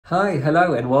Hi,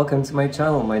 hello and welcome to my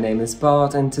channel. My name is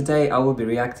Bart and today I will be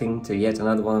reacting to yet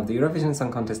another one of the Eurovision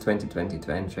Song Contest 2022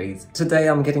 entries. Today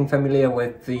I'm getting familiar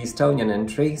with the Estonian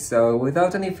entry, so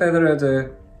without any further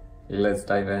ado, let's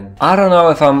dive in. I don't know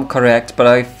if I'm correct, but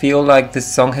I feel like this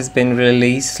song has been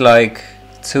released like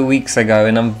 2 weeks ago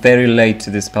and I'm very late to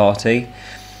this party.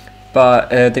 But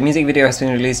the music video has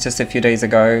been released just a few days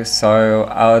ago,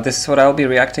 so this is what I'll be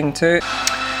reacting to.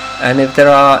 And if there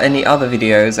are any other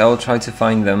videos, I will try to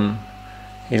find them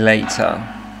later.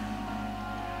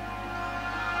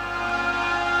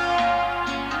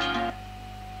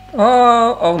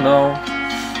 Oh no.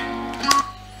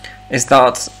 Is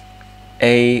that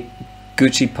a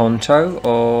Gucci poncho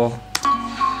or...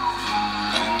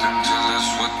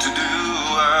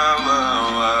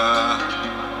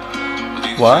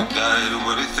 What?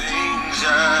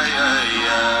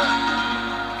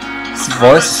 His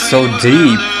voice is so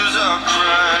deep.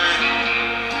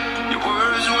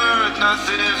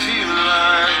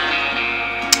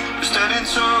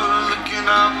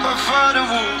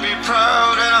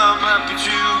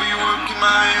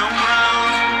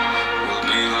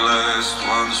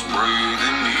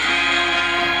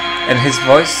 And his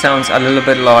voice sounds a little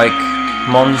bit like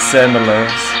Monse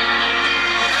Miller's.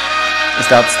 Is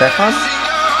that Stefan?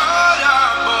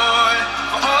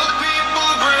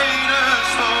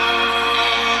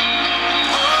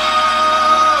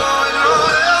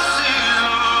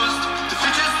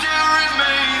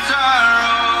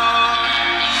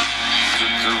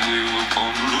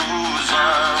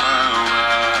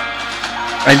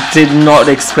 I did not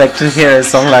expect to hear a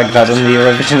song like that on the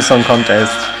Eurovision Song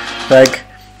Contest. Like,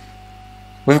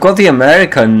 we've got the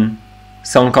American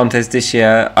Song Contest this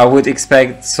year. I would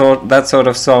expect that sort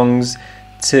of songs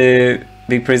to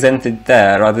be presented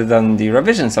there rather than the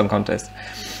Eurovision Song Contest.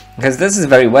 Because this is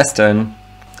very Western.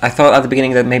 I thought at the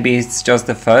beginning that maybe it's just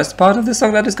the first part of the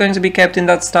song that is going to be kept in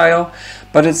that style,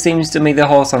 but it seems to me the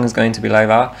whole song is going to be like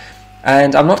that.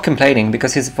 And I'm not complaining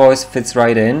because his voice fits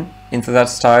right into that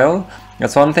style.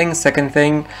 That's one thing. Second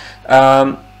thing,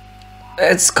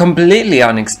 it's completely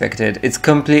unexpected. It's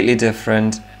completely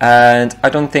different, and I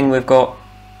don't think we've got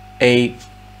a...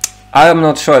 I'm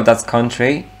not sure if that's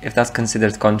country, if that's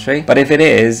considered country, but if it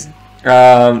is,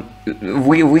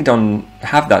 we don't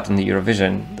have that in the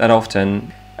Eurovision that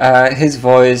often. His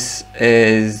voice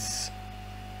is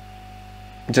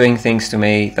doing things to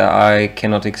me that I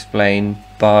cannot explain,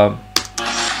 but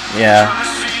yeah,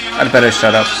 I'd better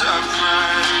shut up.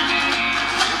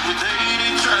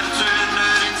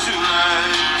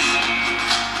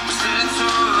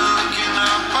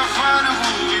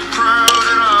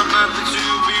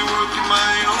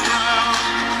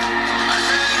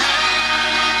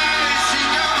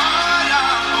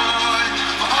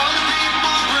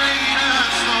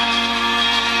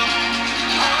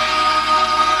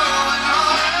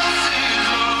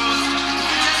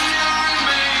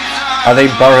 Are they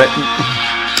buried?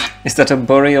 Is that a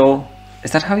burial?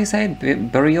 Is that how you say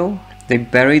it? Burial? They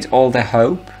buried all their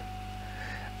hope?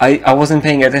 I wasn't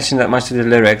paying attention that much to the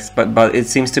lyrics, but it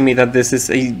seems to me that this is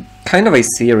a kind of a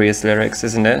serious lyrics,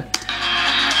 isn't it?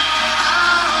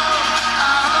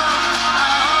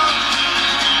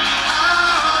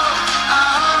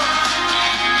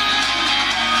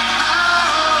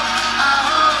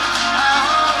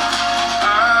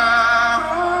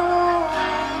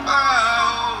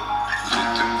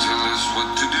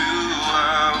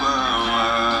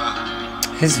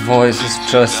 His voice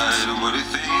is just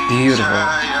beautiful.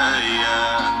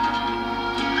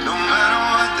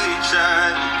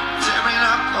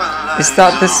 Is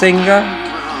that the singer?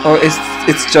 Or is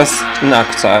it's just an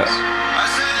actor?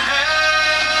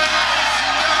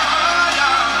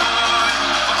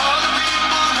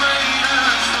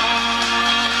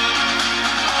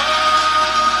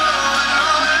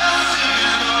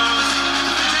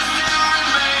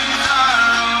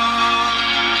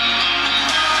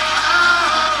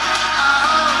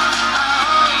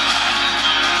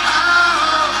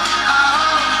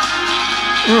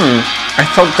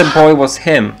 I thought the boy was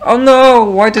him. Oh no,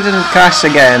 why didn't it crash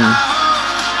again?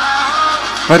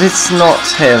 But it's not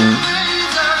him,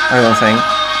 I don't think.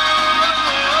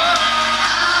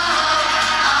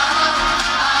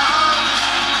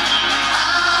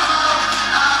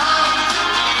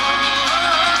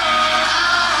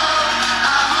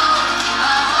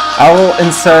 I will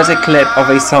insert a clip of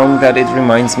a song that it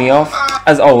reminds me of.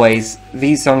 As always,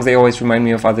 these songs, they always remind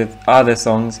me of other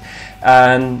songs,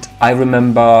 and I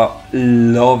remember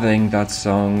loving that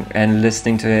song and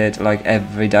listening to it like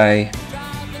every day.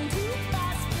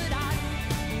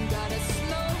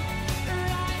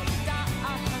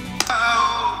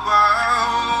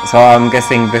 So I'm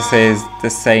guessing this is the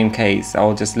same case.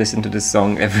 I'll just listen to this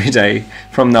song every day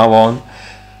from now on.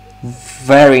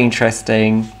 Very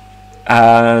interesting,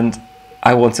 and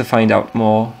I want to find out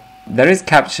more. There is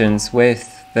captions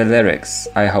with the lyrics,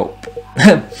 I hope.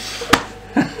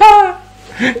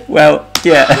 Well,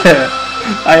 yeah,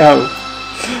 I hope.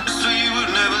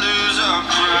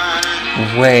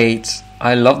 Wait,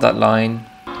 I love that line.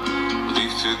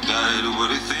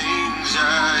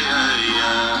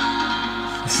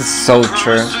 This is so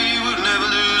true.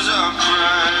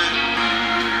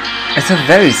 It's a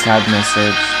very sad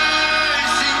message.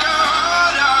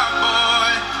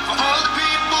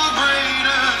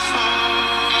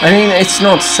 I mean, it's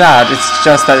not sad, it's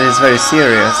just that it's very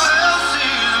serious.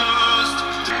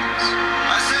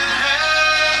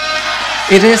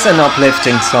 It is an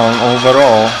uplifting song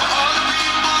overall,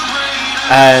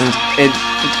 and it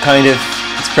kind of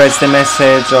spreads the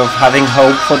message of having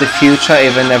hope for the future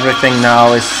even everything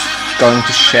now is going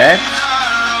to shit.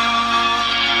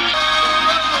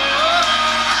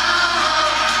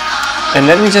 And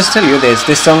let me just tell you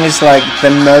this song is like the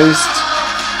most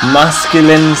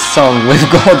masculine song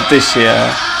we've got this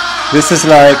year. This is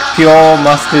like pure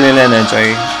masculine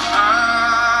energy.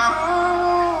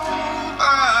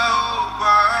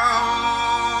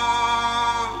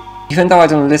 Even though I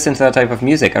don't listen to that type of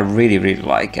music, I really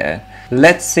like it.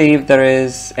 Let's see if there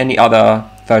is any other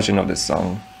version of this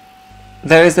song.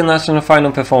 There is the national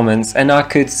final performance, and I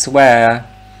could swear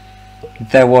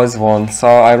there was one, so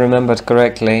I remembered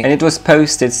correctly. And it was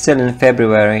posted still in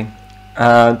February.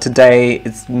 Today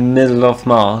it's middle of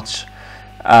March,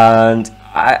 and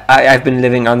I've been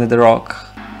living under the rock.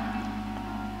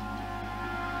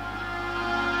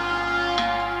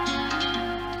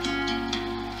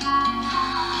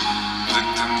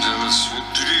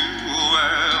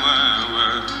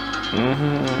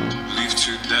 Live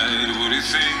to die, what do you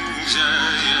think?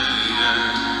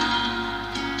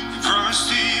 You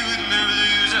promised you would never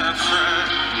lose our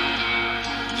pride.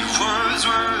 Your words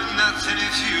were nothing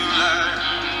if you lied.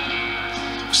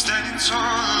 I'm standing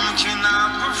tall, looking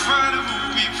up, I'm proud to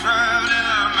be proud, and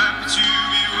I'm happy to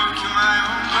be working my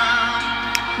own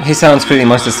ground. He sounds pretty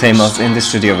much the same as in the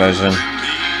studio version.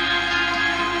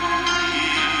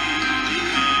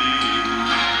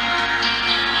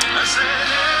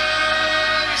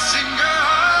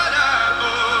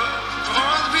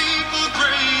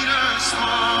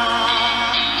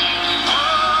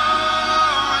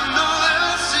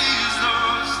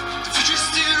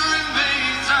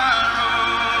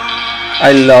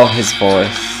 I love his voice.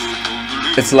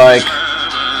 It's like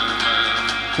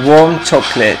warm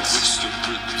chocolate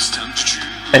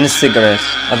and a cigarette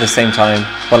at the same time,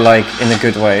 but like in a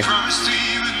good way.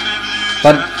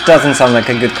 That doesn't sound like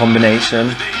a good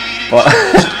combination, but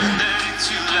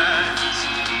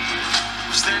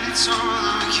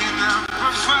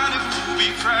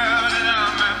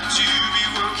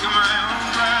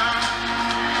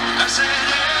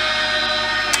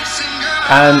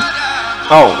and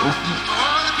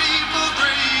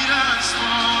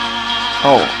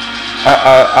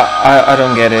I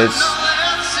don't get it.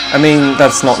 I mean,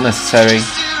 that's not necessary,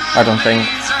 I don't think.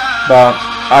 But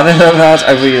other than that,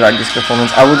 I really like this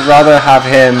performance. I would rather have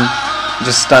him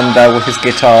just stand there with his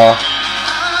guitar.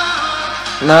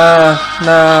 Nah,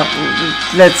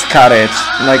 let's cut it.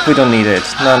 Like, we don't need it.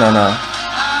 No.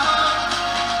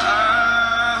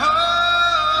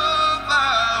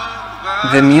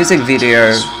 The music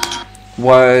video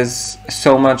was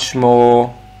so much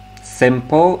more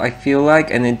simple, I feel like,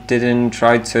 and it didn't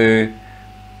try to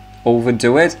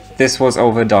overdo it. This was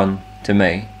overdone to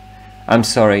me. I'm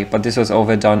sorry, but this was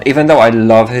overdone. Even though I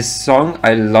love his song,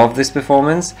 I love this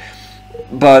performance,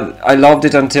 but I loved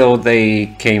it until they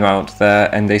came out there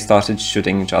and they started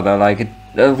shooting each other. Like,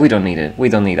 we don't need it. We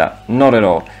don't need that. Not at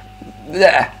all.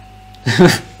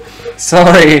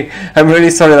 Sorry, I'm really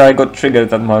sorry that I got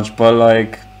triggered that much, but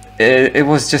like, it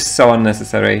was just so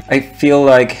unnecessary. I feel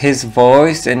like his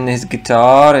voice and his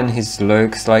guitar and his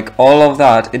looks, like all of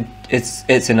that,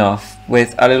 it's enough.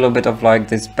 With a little bit of like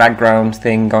this background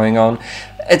thing going on,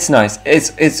 it's nice.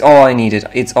 It's all I needed.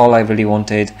 It's all I really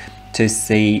wanted to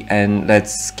see, and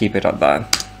let's keep it at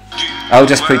that. I'll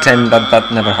just pretend that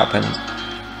that never happened.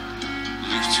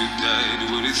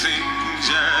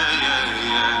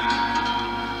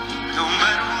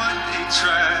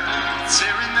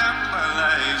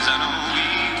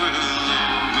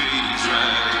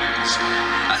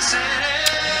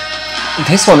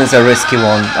 This one is a risky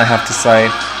one, I have to say.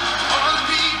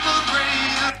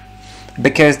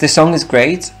 Because the song is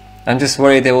great, I'm just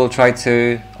worried they will try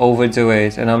to overdo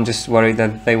it, and I'm just worried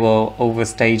that they will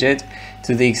overstage it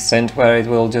to the extent where it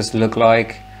will just look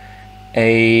like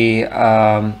a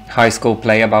high school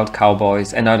play about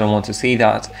cowboys, and I don't want to see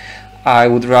that. I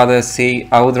would rather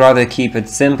keep it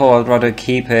simple. I'd rather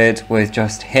keep it with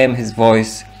just him, his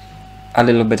voice, a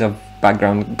little bit of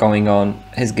background going on,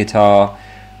 his guitar,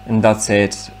 and that's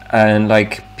it. And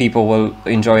like, people will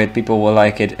enjoy it, people will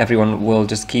like it, everyone will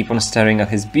just keep on staring at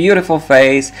his beautiful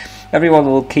face, everyone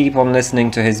will keep on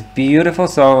listening to his beautiful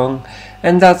song,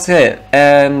 and that's it.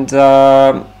 And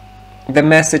the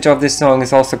message of this song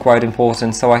is also quite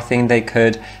important, so I think they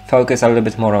could focus a little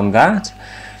bit more on that.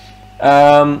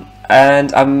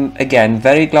 And I'm again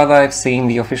very glad that I've seen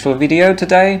the official video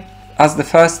today as the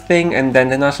first thing, and then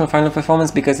the national final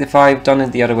performance, because if I've done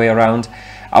it the other way around,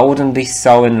 I wouldn't be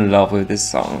so in love with this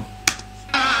song.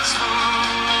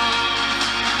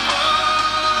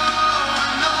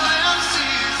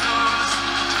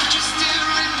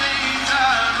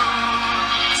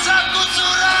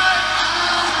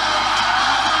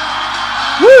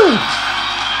 Woo!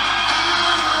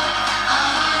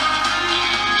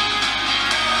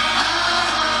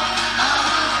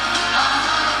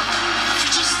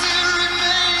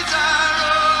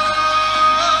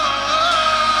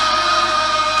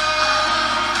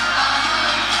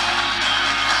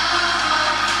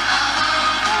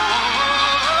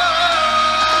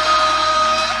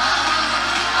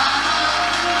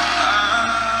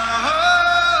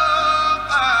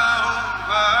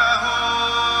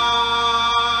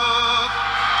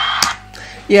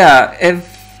 Yeah,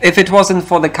 if it wasn't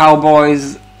for the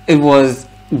cowboys, it was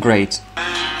great.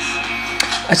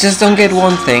 I just don't get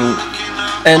one thing,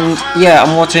 and yeah,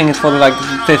 I'm watching it for like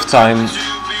the 5th time.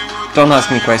 Don't ask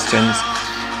me questions.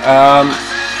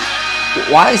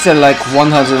 Why is there like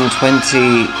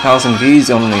 120,000 views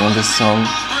only on this song?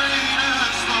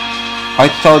 I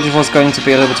thought it was going to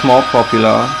be a little bit more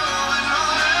popular.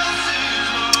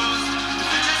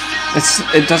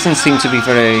 It doesn't seem to be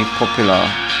very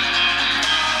popular.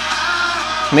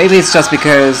 Maybe it's just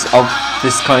because of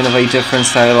this kind of a different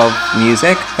style of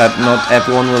music that not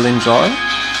everyone will enjoy.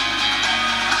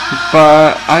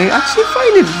 But I actually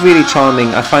find it really charming,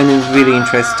 I find it really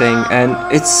interesting, and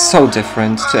it's so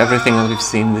different to everything that we've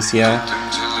seen this year.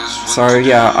 So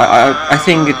yeah, I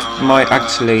think it might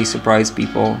actually surprise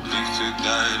people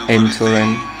in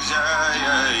Turin.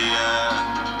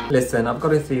 Listen, I've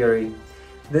got a theory.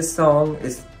 This song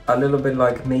is a little bit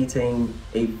like meeting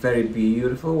a very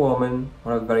beautiful woman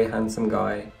or a very handsome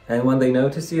guy, and when they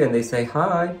notice you and they say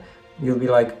hi, you'll be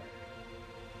like,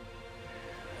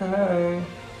 hi,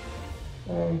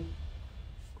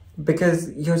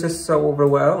 because you're just so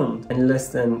overwhelmed. And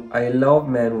listen, I love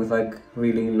men with like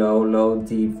really low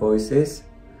deep voices,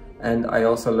 and I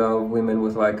also love women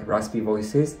with like raspy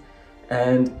voices,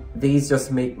 and these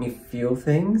just make me feel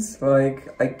things.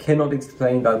 Like, I cannot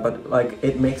explain that, but like,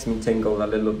 it makes me tingle a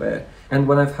little bit. And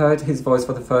when I've heard his voice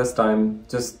for the first time,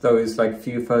 just those like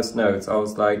few first notes, I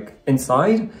was like,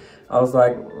 inside, I was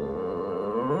like,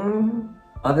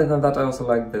 Other than that, I also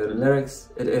like the lyrics.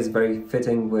 It is very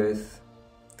fitting with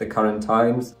the current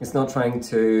times. It's not trying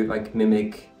to like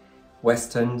mimic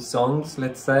Western songs,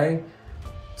 let's say,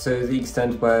 to the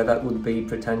extent where that would be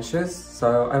pretentious.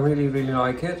 So I really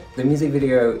like it. The music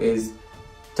video is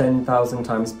 10,000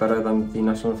 times better than the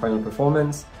national final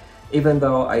performance, even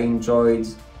though I enjoyed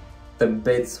the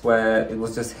bits where it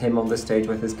was just him on the stage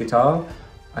with his guitar.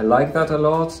 I like that a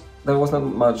lot. There was not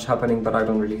much happening, but I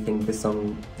don't really think this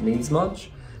song needs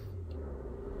much.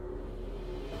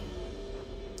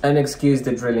 And excuse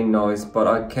the drilling noise, but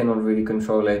I cannot really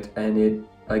control it, and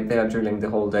they are drilling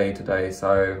the whole day today,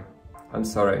 so I'm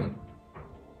sorry.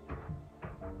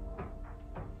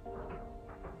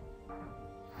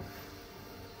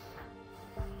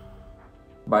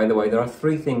 By the way, there are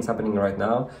 3 things happening right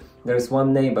now. There's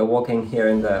one neighbor walking here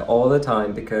and there all the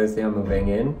time because they are moving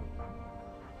in.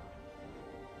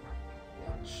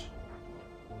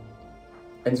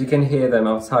 And you can hear them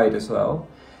outside as well.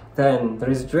 Then there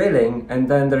is drilling, and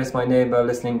then there is my neighbor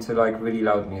listening to like really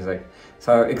loud music.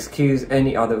 So excuse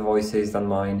any other voices than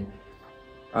mine,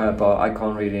 but I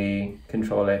can't really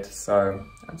control it, so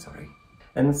I'm sorry.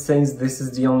 And since this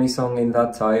is the only song in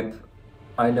that type,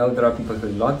 I know there are people who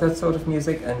like that sort of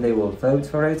music and they will vote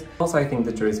for it. Also, I think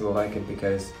the juries will like it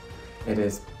because it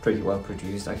is pretty well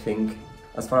produced, I think.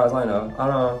 As far as I know. I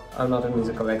don't know, I'm not a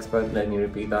musical expert, let me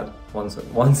repeat that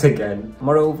once again.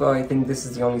 Moreover, I think this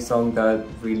is the only song that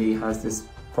really has this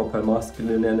proper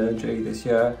masculine energy this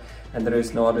year, and there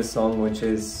is no other song which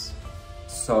is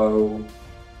so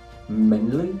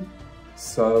manly.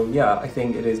 So yeah, I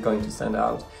think it is going to stand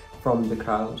out from the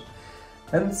crowd.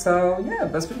 And so yeah,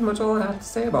 that's pretty much all I have to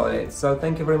say about it. So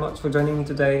thank you very much for joining me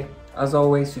today. As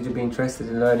always, should you be interested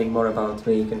in learning more about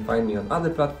me, you can find me on other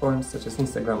platforms such as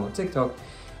Instagram or TikTok.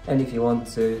 And if you want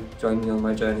to join me on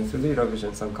my journey through the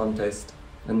Eurovision Song Contest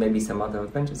and maybe some other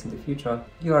adventures in the future,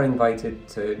 you are invited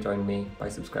to join me by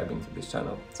subscribing to this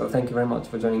channel. So thank you very much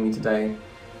for joining me today,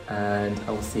 and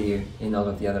I will see you in all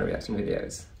of the other reaction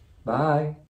videos. Bye!